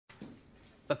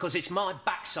because it's my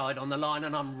backside on the line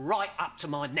and I'm right up to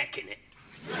my neck in it.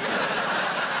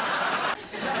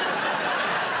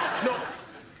 Look,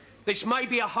 this may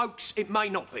be a hoax, it may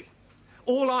not be.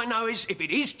 All I know is, if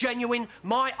it is genuine,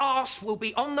 my arse will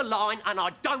be on the line and I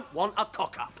don't want a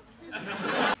cock-up.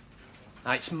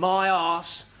 Now, it's my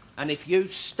arse, and if you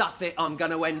stuff it, I'm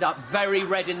going to end up very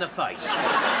red in the face.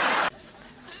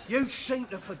 You seem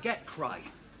to forget, Craig.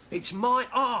 It's my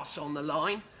arse on the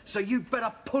line, so you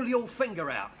better pull your finger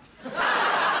out.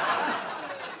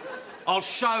 I'll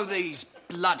show these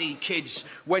bloody kids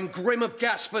when Grim of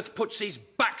Gasforth puts his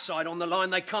backside on the line,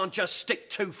 they can't just stick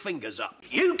 2 fingers up.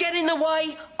 You get in the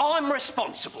way, I'm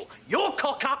responsible. Your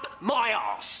cock up, my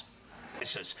arse.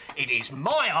 It is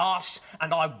my arse,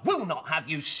 and I will not have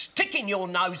you sticking your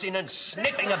nose in and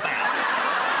sniffing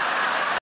about.